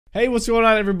Hey, what's going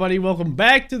on, everybody? Welcome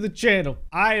back to the channel.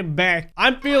 I am back.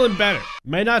 I'm feeling better.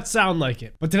 May not sound like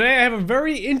it, but today I have a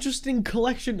very interesting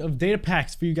collection of data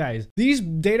packs for you guys. These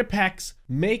data packs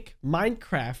make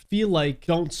Minecraft feel like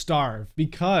Don't Starve,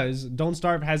 because Don't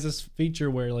Starve has this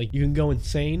feature where like you can go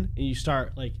insane and you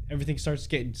start like everything starts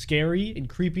getting scary and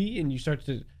creepy and you start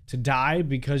to die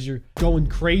because you're going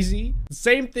crazy. The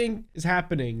same thing is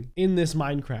happening in this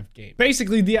Minecraft game.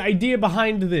 Basically, the idea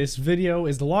behind this video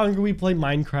is the longer we play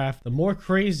Minecraft, the more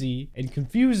crazy and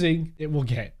confusing it will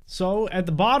get. So at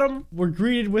the bottom, we're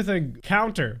greeted with a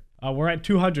counter. We're at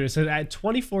 200. It says at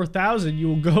 24,000, you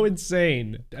will go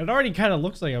insane. It already kind of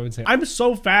looks like I'm insane. I'm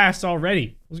so fast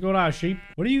already. What's going on, sheep?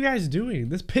 What are you guys doing?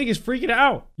 This pig is freaking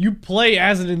out. You play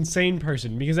as an insane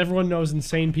person because everyone knows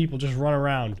insane people just run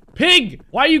around. Pig,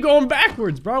 why are you going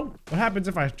backwards, bro? What happens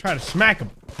if I try to smack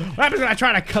him? What happens if I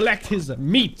try to collect his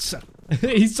meats?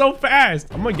 He's so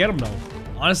fast. I'm gonna get him though.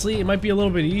 Honestly, it might be a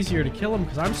little bit easier to kill him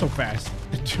because I'm so fast.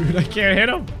 Dude, I can't hit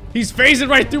him. He's phasing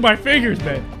right through my fingers,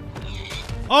 man.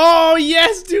 Oh,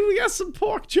 yes, dude, we got some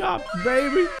pork chops,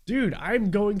 baby. Dude,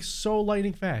 I'm going so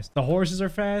lightning fast. The horses are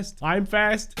fast. I'm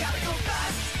fast.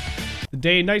 The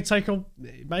day and night cycle,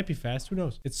 it might be fast. Who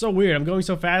knows? It's so weird. I'm going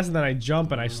so fast and then I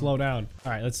jump and I slow down.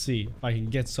 All right, let's see if I can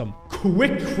get some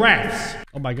quick crafts.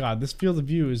 Oh my God, this field of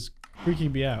view is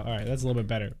freaking me out. All right, that's a little bit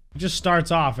better. It just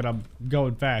starts off and I'm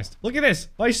going fast. Look at this.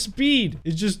 My speed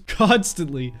is just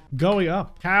constantly going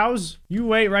up. Cows, you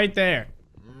wait right there.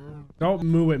 Don't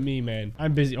moo at me, man.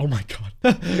 I'm busy. Oh my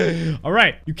God. All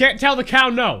right. You can't tell the cow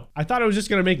no. I thought it was just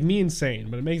gonna make me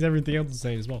insane, but it makes everything else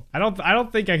insane as well. I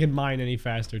don't think I can mine any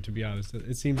faster, to be honest.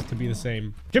 It seems to be the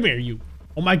same. Come here, you.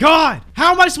 Oh my God.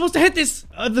 How am I supposed to hit this?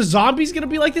 The zombies gonna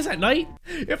be like this at night?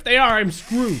 If they are, I'm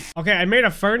screwed. Okay, I made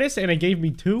a furnace and it gave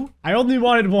me 2. I only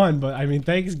wanted 1, but I mean,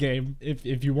 thanks, game.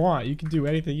 If you want, you can do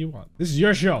anything you want. This is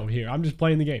your show here. I'm just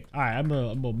playing the game. All right, I'm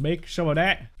gonna make some of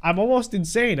that. I'm almost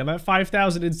insane. I'm at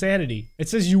 5,000 insanity. It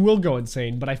says you will go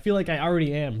insane, but I feel like I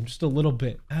already am, just a little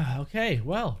bit. Okay,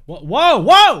 well, whoa,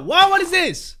 whoa, what is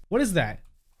this? What is that?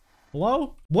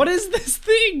 Hello? What is this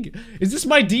thing? Is this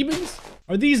my demons?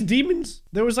 Are these demons?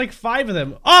 There was like 5 of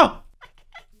them. Oh!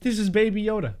 This is Baby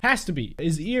Yoda. Has to be.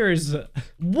 His ears.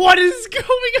 What is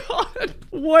going on?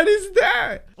 What is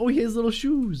that? Oh, he has little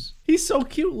shoes. He's so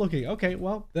cute looking. Okay,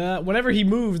 well, whenever he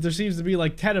moves, there seems to be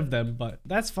like 10 of them, but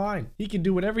that's fine. He can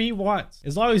do whatever he wants.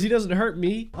 As long as he doesn't hurt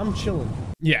me, I'm chilling.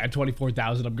 Yeah, at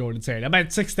 24,000, I'm going insane. I'm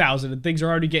at 6,000 and things are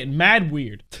already getting mad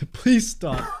weird. Please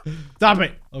stop. Stop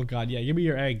it. Oh God, yeah, give me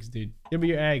your eggs, dude. Give me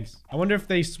your eggs. I wonder if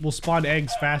they will spawn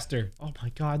eggs faster. Oh my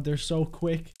God, they're so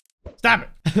quick. Stop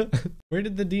it. Where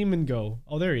did the demon go?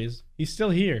 Oh, there he is. He's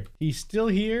still here. He's still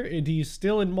here and he's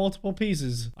still in multiple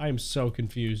pieces. I am so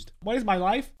confused. What is my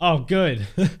life? Oh, good.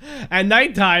 At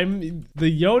nighttime,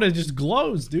 the Yoda just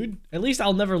glows, dude. At least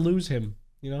I'll never lose him.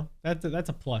 You know, that's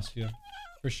a plus, you know,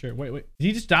 for sure. Wait. Did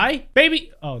he just die?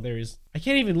 Baby. Oh, there he is. I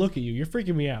can't even look at you. You're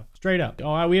freaking me out. Straight up.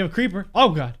 Oh, we have a creeper. Oh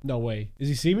God. No way. Does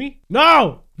he see me?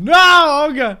 No. No.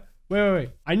 Oh God. Wait.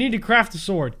 I need to craft a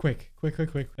sword. Quick.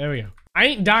 There we go. I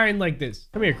ain't dying like this.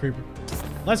 Come here, creeper.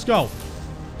 Let's go.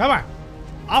 Come on.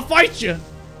 I'll fight you.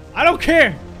 I don't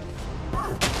care.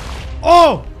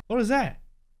 Oh, what is that?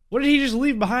 What did he just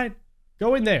leave behind?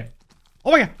 Go in there.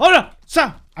 Oh my God. Oh no.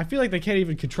 Stop. I feel like they can't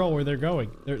even control where they're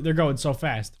going. They're going so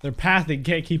fast. Their pathing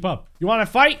can't keep up. You want to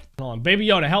fight? Hold on. Baby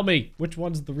Yoda, help me. Which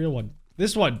one's the real one?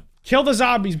 This one. Kill the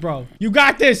zombies, bro. You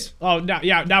got this. Oh,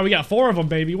 now we got 4 of them,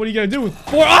 baby. What are you gonna do with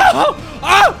 4?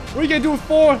 Oh! What are you gonna do with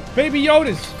 4 baby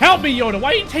Yodas? Help me, Yoda.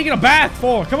 Why are you taking a bath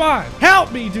for? Come on.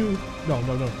 Help me, dude.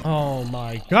 No. Oh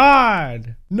my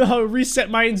God. No, reset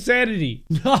my insanity.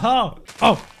 No.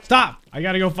 Oh, stop. I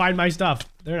gotta go find my stuff.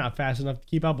 They're not fast enough to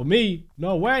keep up with me.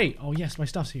 No way. Oh, yes, my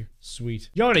stuff's here.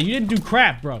 Sweet. Yoda, you didn't do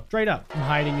crap, bro. Straight up. I'm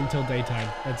hiding until daytime.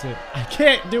 That's it. I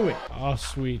can't do it. Oh,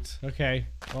 sweet. Okay.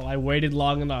 Well, I waited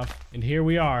long enough. And here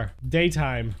we are.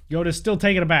 Daytime. Yoda's still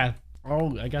taking a bath.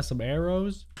 Oh, I got some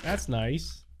arrows. That's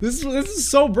nice. This is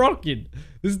so broken.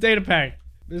 This data pack.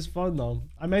 This is fun, though.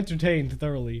 I'm entertained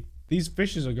thoroughly. These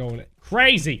fishes are going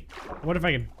crazy. What if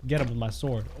I can get them with my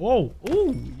sword? Oh,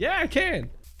 ooh, yeah, I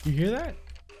can. You hear that?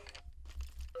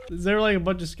 Is there like a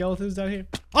bunch of skeletons down here?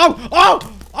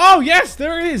 Oh, yes,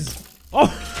 there is.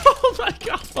 Oh my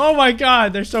God. Oh my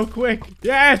God, they're so quick.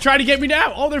 Yeah, try to get me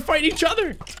now. Oh, they're fighting each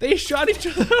other. They shot each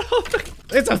other.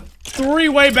 It's a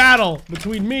 3-way battle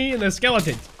between me and the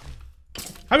skeletons.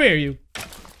 Come here, you.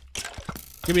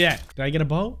 Give me that. Did I get a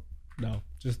bow? No,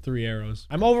 just 3 arrows.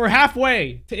 I'm over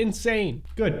halfway to insane.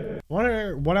 Good.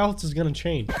 Wonder what else is gonna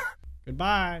change.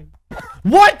 Goodbye.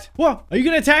 What? What? Are you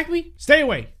gonna attack me? Stay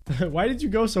away. Why did you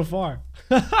go so far?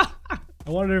 I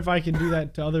I wonder if I can do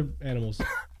that to other animals.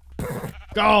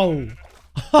 Go!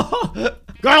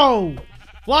 Go!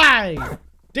 Fly!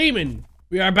 Demon!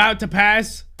 We are about to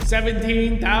pass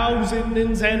 17,000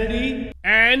 insanity.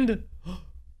 And...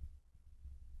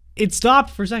 it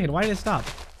stopped for a second. Why did it stop?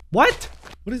 What?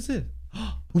 What is this?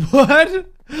 What?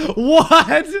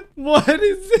 What? What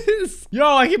is this? Yo,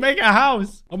 I can make a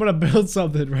house. I'm gonna build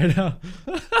something right now.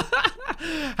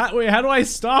 Wait, how do I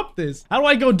stop this? How do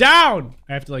I go down?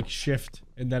 I have to like shift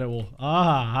and then it will.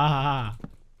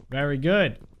 Very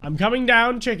good. I'm coming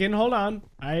down, chicken. Hold on.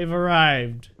 I've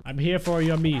arrived. I'm here for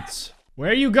your meats. Where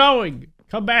are you going?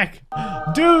 Come back.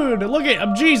 Dude, look it.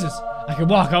 I'm Jesus. I can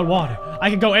walk on water. I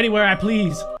can go anywhere I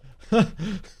please.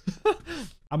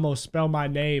 I'm gonna spell my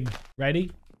name.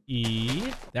 Ready? E.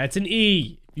 That's an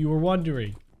E, if you were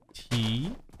wondering.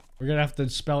 T. We're gonna have to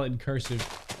spell it in cursive.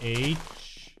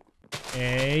 H.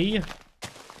 A.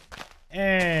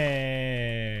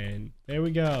 N. There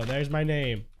we go. There's my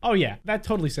name. Oh yeah, that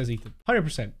totally says Ethan.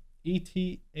 100%.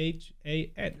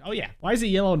 E-T-H-A-N. Oh yeah. Why is it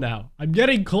yellow now? I'm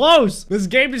getting close. This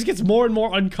game just gets more and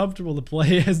more uncomfortable to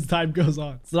play as time goes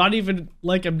on. It's not even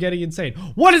like I'm getting insane.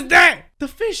 What is that? The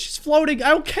fish is floating.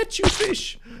 I'll catch you,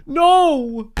 fish.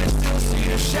 No.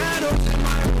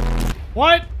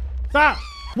 What? Stop.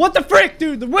 What the frick,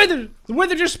 dude? The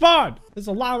wither just spawned. There's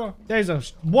a llama. There's a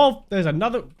wolf. There's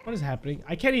another. What is happening?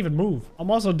 I can't even move.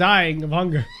 I'm also dying of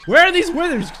hunger. Where are these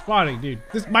withers spawning, dude?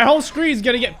 My whole screen is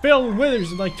gonna get filled with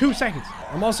withers in like 2 seconds.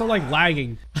 I'm also like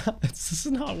lagging. This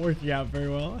is not working out very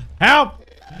well. Help!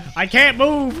 I can't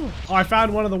move. Oh, I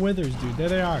found one of the withers, dude. There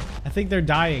they are. I think they're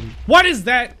dying. What is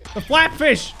that? The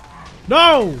flatfish.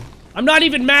 No! I'm not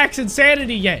even max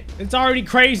insanity yet. It's already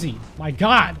crazy. My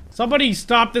God. Somebody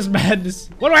stop this madness.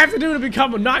 What do I have to do to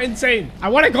become not insane? I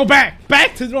want to go back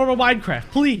to normal Minecraft,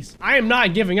 please. I am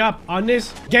not giving up on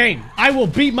this game. I will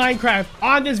beat Minecraft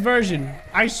on this version.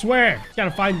 I swear. Just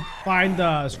gotta find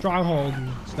the stronghold and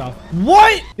stuff.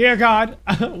 What? Dear God.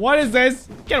 What is this?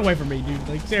 Get away from me, dude.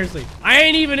 Like, seriously. I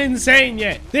ain't even insane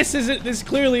yet. This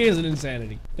clearly isn't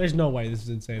insanity. There's no way this is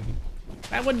insanity.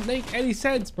 That wouldn't make any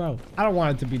sense, bro. I don't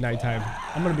want it to be nighttime.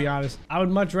 I'm gonna be honest. I would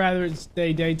much rather it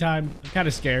stay daytime. I'm kind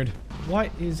of scared.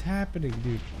 What is happening,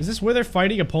 dude? Is this where they're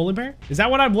fighting a polar bear? Is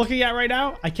that what I'm looking at right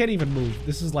now? I can't even move.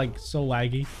 This is like so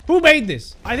laggy. Who made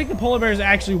this? I think the polar bear is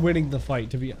actually winning the fight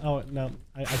to be... Oh, no.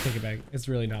 I take it back. It's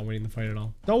really not winning the fight at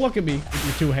all. Don't look at me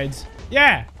with your 2 heads.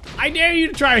 Yeah. I dare you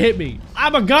to try and hit me.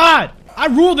 I'm a god. I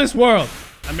rule this world.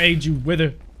 I made you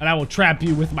wither. And I will trap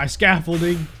you with my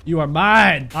scaffolding. You are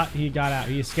mine. He got out.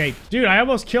 He escaped. Dude, I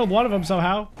almost killed one of them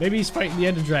somehow. Maybe he's fighting the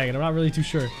Ender Dragon. I'm not really too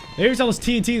sure. Maybe it's all this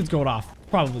TNT that's going off.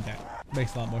 Probably that.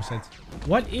 Makes a lot more sense.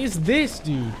 What is this,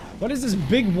 dude? What is this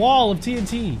big wall of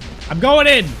TNT? I'm going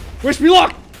in. Wish me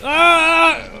luck.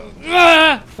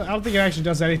 I don't think it actually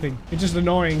does anything. It's just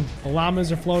annoying. The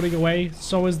llamas are floating away.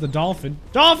 So is the dolphin.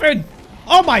 Dolphin!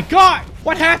 Oh my God!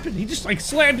 What happened? He just like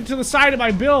slammed into the side of my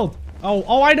build.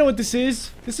 Oh, I know what this is.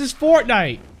 This is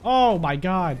Fortnite. Oh my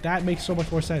God, that makes so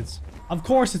much more sense. Of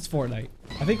course it's Fortnite.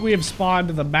 I think we have spawned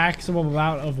the maximum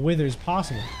amount of withers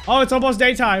possible. Oh, it's almost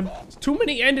daytime. It's too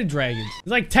many Ender Dragons.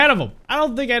 There's like 10 of them. I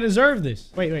don't think I deserve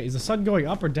this. Wait, is the sun going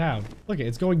up or down? Look,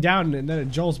 it's going down and then it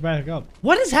jolts back up.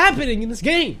 What is happening in this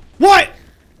game? What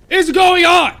is going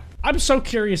on? I'm so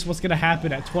curious what's gonna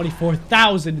happen at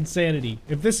 24,000 insanity.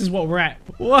 If this is what we're at.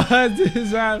 What is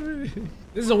happening?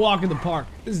 This is a walk in the park.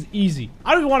 This is easy.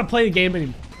 I don't even want to play the game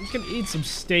anymore. I'm just gonna eat some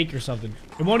steak or something.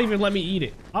 It won't even let me eat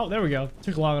it. Oh, there we go.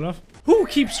 Took long enough. Who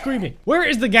keeps screaming? Where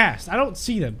is the ghast? I don't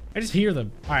see them. I just hear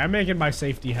them. All right, I'm making my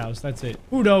safety house. That's it.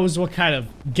 Who knows what kind of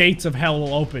gates of hell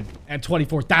will open at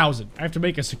 24,000. I have to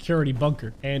make a security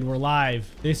bunker. And we're live.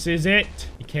 This is it.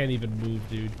 You can't even move,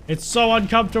 dude. It's so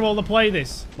uncomfortable to play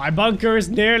this. My bunker is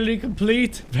nearly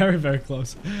complete. Very, very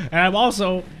close. And I'm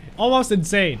also... almost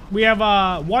insane. We have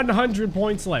 100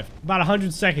 points left. About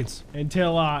 100 seconds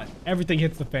until everything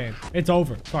hits the fan. It's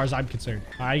over as far as I'm concerned.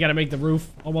 All right, you gotta make the roof.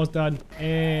 Almost done.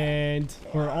 And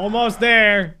we're almost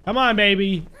there. Come on,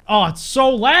 baby. Oh, it's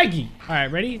so laggy. All right,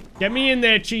 ready? Get me in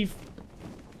there, chief.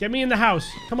 Get me in the house.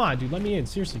 Come on, dude. Let me in.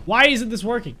 Seriously. Why isn't this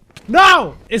working?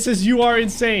 No! It says you are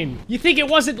insane. You think it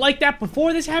wasn't like that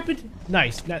before this happened?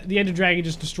 Nice. The Ender Dragon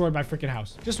just destroyed my freaking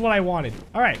house. Just what I wanted.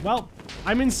 All right. Well,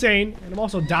 I'm insane and I'm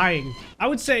also dying. I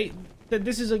would say that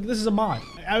this is a mod.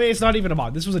 I mean, it's not even a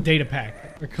mod. This was a data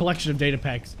pack. A collection of data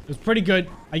packs. It was pretty good.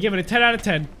 I give it a 10 out of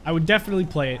 10. I would definitely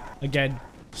play it again.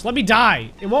 Just let me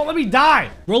die. It won't let me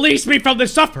die. Release me from the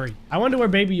suffering. I wonder where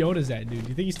Baby Yoda's at, dude. Do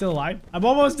you think he's still alive? I'm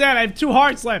almost dead. I have 2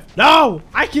 hearts left. No!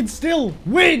 I can still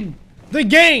win the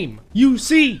game. You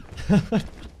see.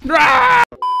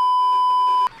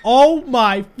 Oh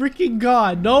my freaking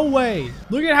god. No way.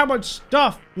 Look at how much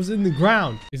stuff was in the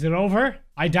ground. Is it over?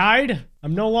 I died.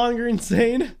 I'm no longer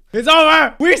insane. It's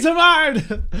over. We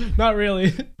survived. Not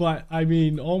really. But I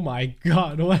mean, oh my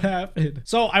god, what happened?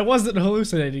 So I wasn't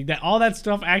hallucinating. That all that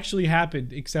stuff actually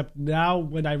happened. Except now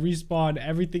when I respawn,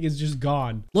 everything is just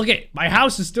gone. Look at, my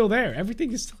house is still there.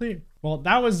 Everything is still here. Well,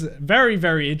 that was very,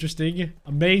 very interesting.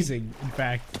 Amazing, in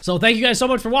fact. So thank you guys so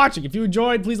much for watching. If you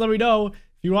enjoyed, please let me know.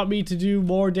 If you want me to do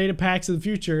more data packs in the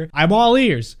future, I'm all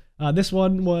ears. This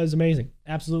one was amazing.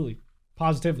 Absolutely.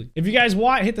 Positively. If you guys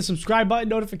want, hit the subscribe button.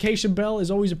 Notification bell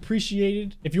is always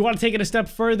appreciated. If you want to take it a step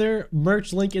further,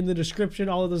 merch link in the description.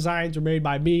 All the designs are made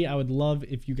by me. I would love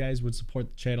if you guys would support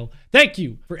the channel. Thank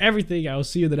you for everything. I will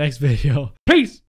see you in the next video. Peace!